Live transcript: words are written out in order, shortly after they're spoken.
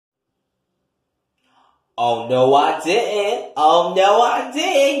Oh, no, I didn't. Oh, no, I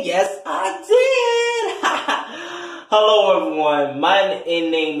did. Yes, I did. Hello, everyone. My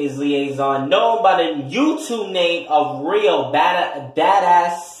name is Liaison, known by the YouTube name of Real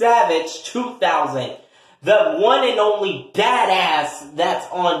Badass Savage 2000. The one and only badass that's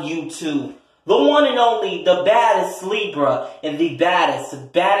on YouTube. The one and only, the baddest Libra, and the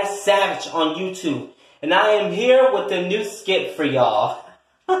baddest Savage on YouTube. And I am here with a new skit for y'all.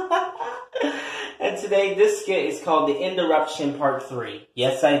 And today, this skit is called the Interruption Part 3.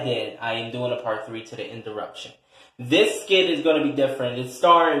 Yes, I did. I am doing a Part 3 to the Interruption. This skit is going to be different. It's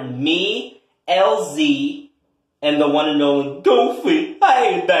starring me, LZ, and the one and only Goofy.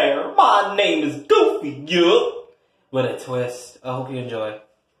 Hey there, my name is Goofy, yeah. With a twist. I hope you enjoy.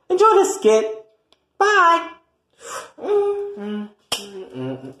 Enjoy the skit. Bye.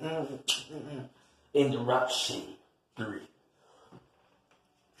 Interruption 3.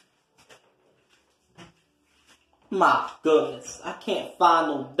 My goodness, I can't find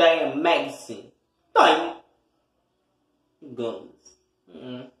no damn magazine. Dang it.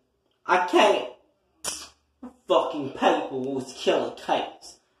 Goodness. I can't. Fucking paper was killing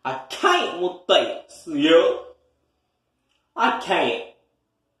cats. I can't with this, yeah? I can't.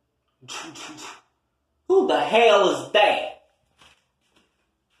 Who the hell is that?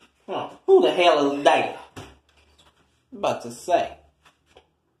 Who the hell is that? I'm about to say.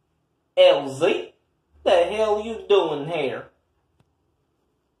 LZ? The hell you doing here?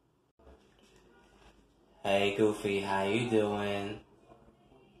 Hey Goofy, how you doing?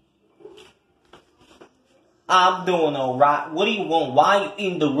 I'm doing alright. What do you want? Why are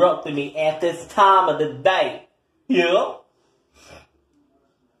you interrupting me at this time of the day? Yeah?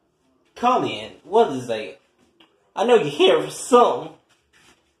 Come in. What is that? I know you're here for something.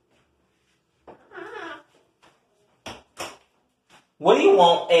 What do you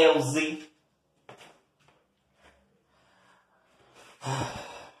want, LZ?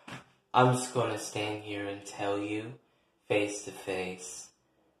 I'm just gonna stand here and tell you, face to face,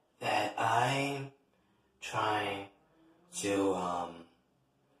 that I'm trying to,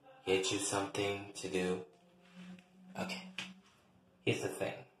 get you something to do. Okay. Here's the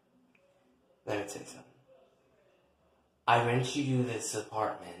thing. Let me tell you something. I rent you this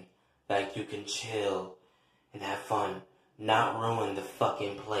apartment that you can chill and have fun, not ruin the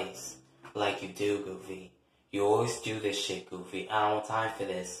fucking place like you do, Goofy. You always do this shit, Goofy. I don't have time for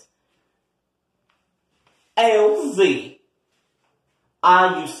this. LZ,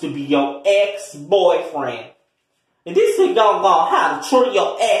 I used to be your ex-boyfriend. And this is gonna how to treat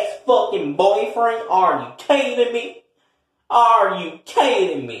your ex-fucking boyfriend? Are you kidding me? Are you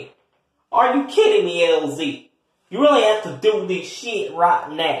kidding me? Are you kidding me, LZ? You really have to do this shit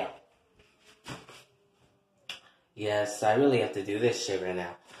right now. Yes, I really have to do this shit right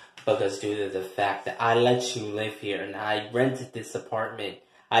now. Because due to the fact that I let you live here and I rented this apartment,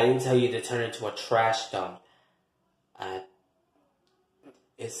 I didn't tell you to turn it into a trash dump.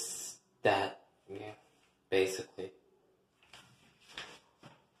 It's that, yeah, basically.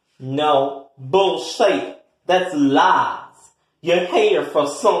 No, bullshit. That's lies. You're here for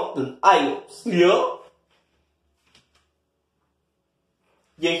something else, yeah?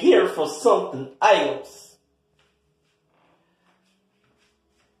 You're here for something else.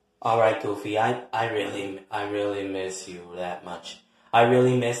 Alright, Goofy, I really miss you that much. I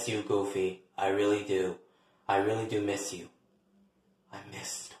really miss you, Goofy. I really do. I really do miss you. I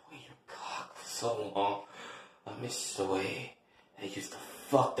missed the way you cock for so long. I missed the way that you used to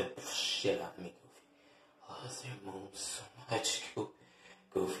fuck the shit out of me, Goofy. I love your moves so much,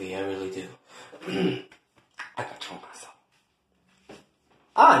 Goofy, I really do. I gotta control myself.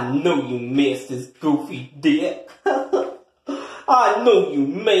 I know you missed this, Goofy dick. I know you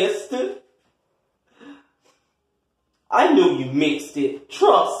missed it. I know you missed it.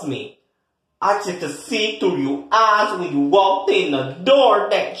 Trust me. I just could see through your eyes when you walked in the door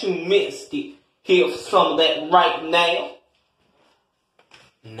that you missed it. Here's some of that right now.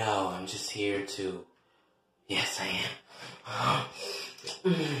 No, I'm just here to... Yes, I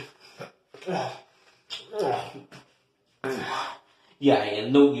am. Yeah, I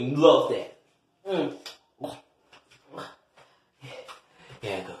know you love that.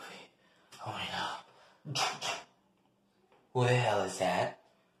 Yeah, Goofy. Oh, I know. Who the hell is that?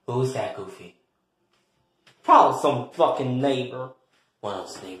 Who's that, Goofy? Probably some fucking neighbor. One of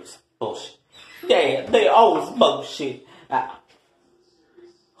those neighbors. Bullshit. Yeah, they always bullshit.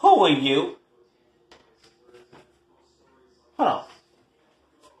 Who are you? Hold on.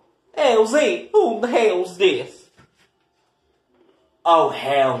 LZ, who the hell's this? Oh,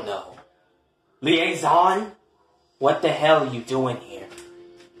 hell no. Liaison? What the hell are you doing here?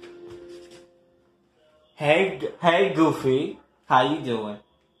 Hey, Goofy. How you doing?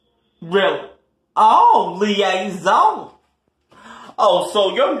 Really? Oh, Liaison. Oh,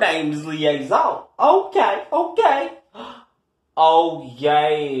 so your name's Liaison. Okay. Oh,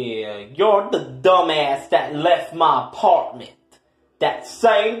 yeah. You're the dumbass that left my apartment that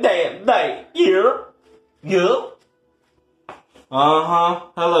same damn day. Yeah. Uh-huh.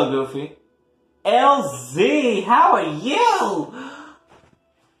 Hello, Goofy. LZ, how are you?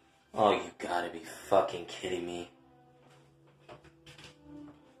 Oh, you gotta be fucking kidding me.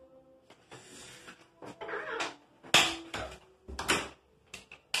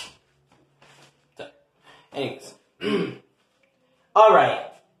 Anyways.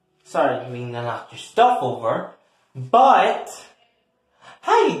 Alright. Sorry, I mean to knock your stuff over. But,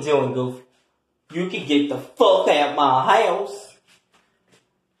 how you doing, Goofy? You can get the fuck out of my house.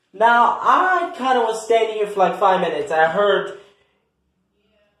 Now, I kind of was standing here for like 5 minutes. I heard,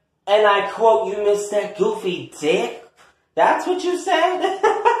 and I quote, "You missed that Goofy dick." That's what you said?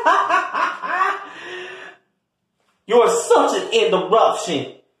 You're such an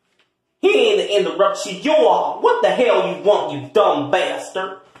interruption. He ain't an interruption. You are. What the hell you want, you dumb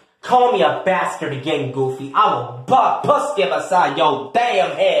bastard? Call me a bastard again, Goofy. I will bust you beside your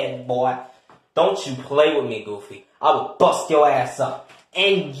damn head, boy. Don't you play with me, Goofy. I will bust your ass up.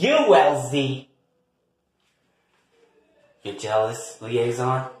 And you, LZ. You're jealous,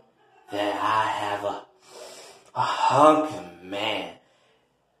 Liaison? That I have a hunk of man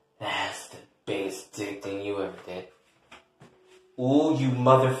that has the biggest dick than you ever did. Ooh, you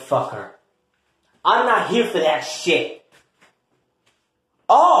motherfucker. I'm not here for that shit.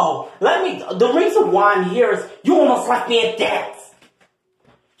 Oh, the reason why I'm here is you almost left me in debt.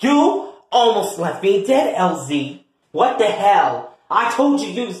 You almost left me in debt, LZ. What the hell? I told you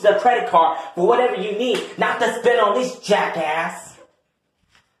use the credit card for whatever you need, not to spend on this jackass.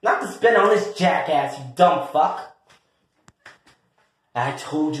 Not to spend on this jackass, you dumb fuck. I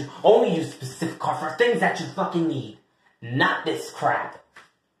told you, only use specific card for things that you fucking need. Not this crap.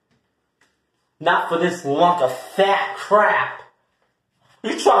 Not for this lunk of fat crap.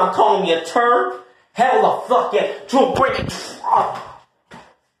 You trying to call me a turd? Hell the fuck yeah. Drew, bring it.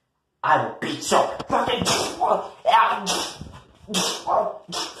 I will beat your fucking out.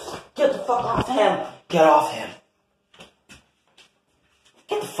 Get the fuck off him. Get off him.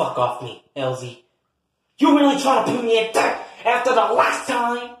 Get the fuck off me, LZ. You really trying to put me in debt after the last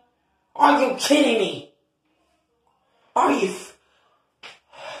time? Are you kidding me? Are you?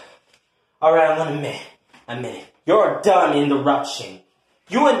 Alright, I'm gonna admit it. You're a dumb interruption.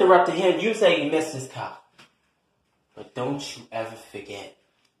 You interrupted him. You say you missed his cock. But don't you ever forget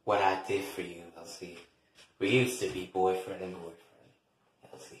what I did for you, LZ. We used to be boyfriend and boyfriend,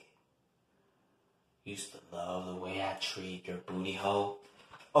 LZ. Used to love the way I treat your booty hole.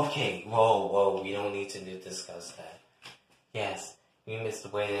 Okay, whoa, we don't need to discuss that. Yes, you miss the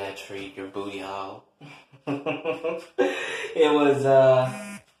way that I treat your booty hole. It was,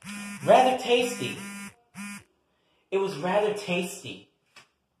 rather tasty. It was rather tasty.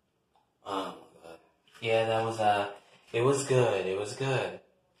 Oh my god. Yeah, that was, it was good. It was good.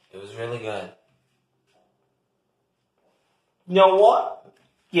 It was really good. You know what?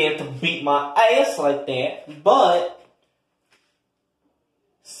 You have to beat my ass like that, but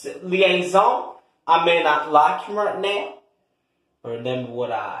Liaison, I may not like you right now, but remember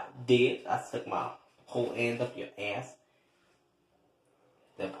what I did? I stuck my whole end up your ass,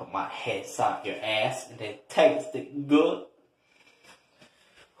 then put my head inside your ass, and then taste it good.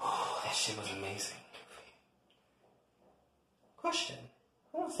 Oh, that shit was amazing. Question.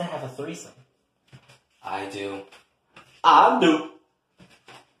 Who wants to have a threesome? I do. I do.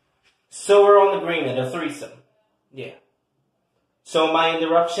 So we're on agreement, a threesome. Yeah. So my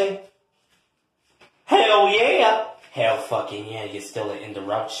interruption? Hell yeah! Hell fucking yeah, you're still an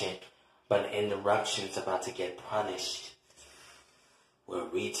interruption. But an interruption's about to get punished. We'll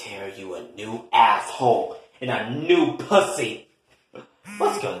re-tear you a new asshole and a new pussy.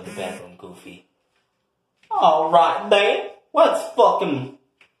 Let's go to the bedroom, Goofy. Alright then. Let's fucking...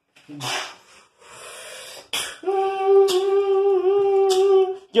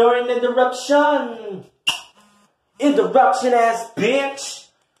 You're an interruption. Interruption ass bitch.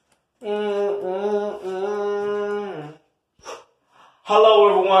 Hello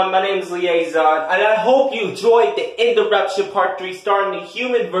everyone, my name is Liaison, and I hope you enjoyed the Interruption Part 3 starring the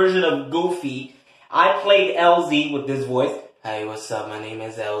human version of Goofy. I played LZ with this voice. Hey, what's up? My name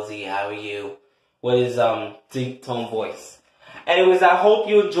is LZ. How are you? With his deep tone voice. Anyways, I hope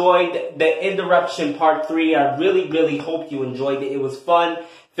you enjoyed the Interruption Part 3. I really hope you enjoyed it. It was fun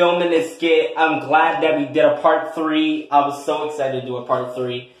filming this skit. I'm glad that we did a Part 3. I was so excited to do a Part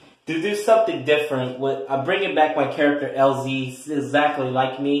 3. to do something different. I'm bringing back my character LZ. He's exactly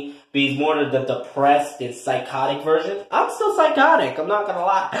like me, but he's more of the depressed and psychotic version. I'm still psychotic. I'm not gonna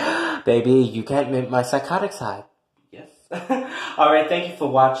lie. Baby, you can't make my psychotic side. Yes. Alright, thank you for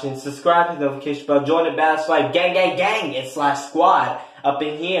watching. Subscribe to the notification bell. Join the Battle Swipe gang and /squad up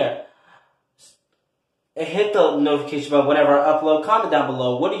in here. And hit the notification bell whenever I upload. Comment down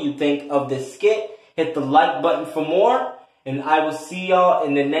below. What do you think of this skit? Hit the like button for more. And I will see y'all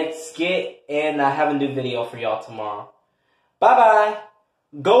in the next skit. And I have a new video for y'all tomorrow. Bye-bye.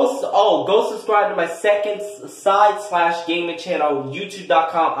 Go subscribe to my second side / gaming channel,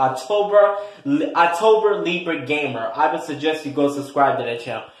 youtube.com, OctoberLibra Gamer. I would suggest you go subscribe to that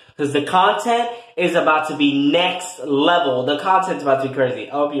channel. Because the content is about to be next level. The content's about to be crazy.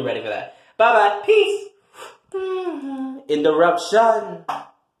 I hope you're ready for that. Bye-bye. Peace. Interruption.